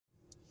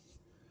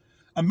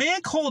A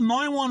man called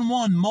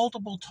 911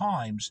 multiple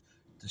times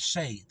to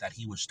say that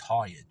he was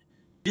tired.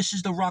 This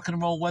is the rock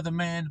and roll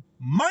weatherman.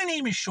 My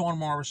name is Sean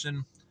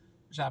Morrison.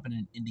 This happened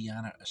in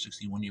Indiana. A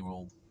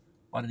 61-year-old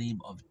by the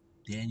name of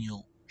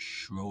Daniel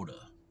Schroeder.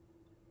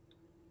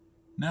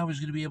 Now he's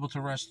going to be able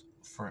to rest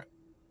for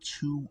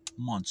 2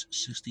 months,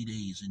 60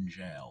 days in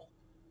jail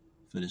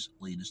for this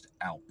latest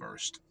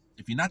outburst.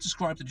 If you're not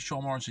subscribed to the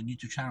Sean Morrison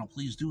YouTube channel,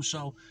 please do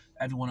so.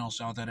 Everyone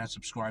else out there that's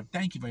subscribed,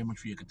 thank you very much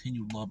for your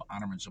continued love,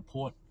 honor, and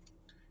support.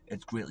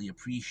 It's greatly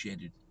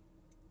appreciated.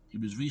 He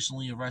was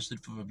recently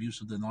arrested for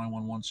abuse of the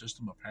 911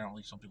 system,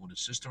 apparently something with his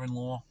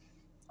sister-in-law,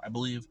 I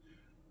believe.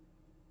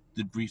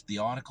 Did brief the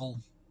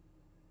article,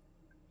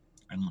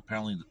 and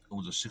apparently it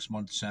was a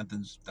 6-month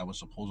sentence that was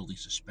supposedly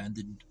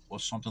suspended or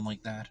something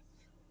like that.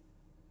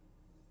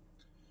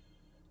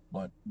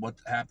 But what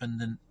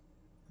happened then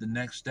the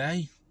next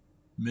day?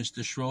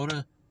 Mr.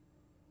 Schroeder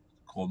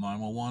called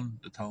 911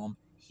 to tell him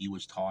he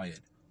was tired.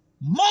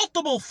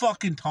 Multiple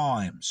fucking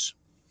times!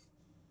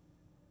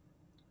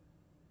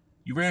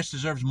 Your ass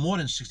deserves more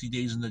than 60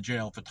 days in the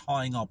jail for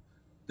tying up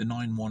the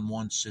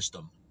 911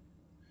 system.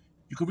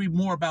 You can read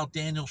more about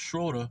Daniel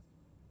Schroeder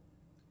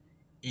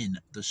in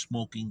The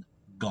Smoking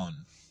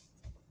Gun.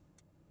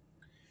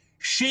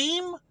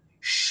 Shame,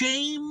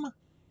 shame,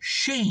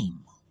 shame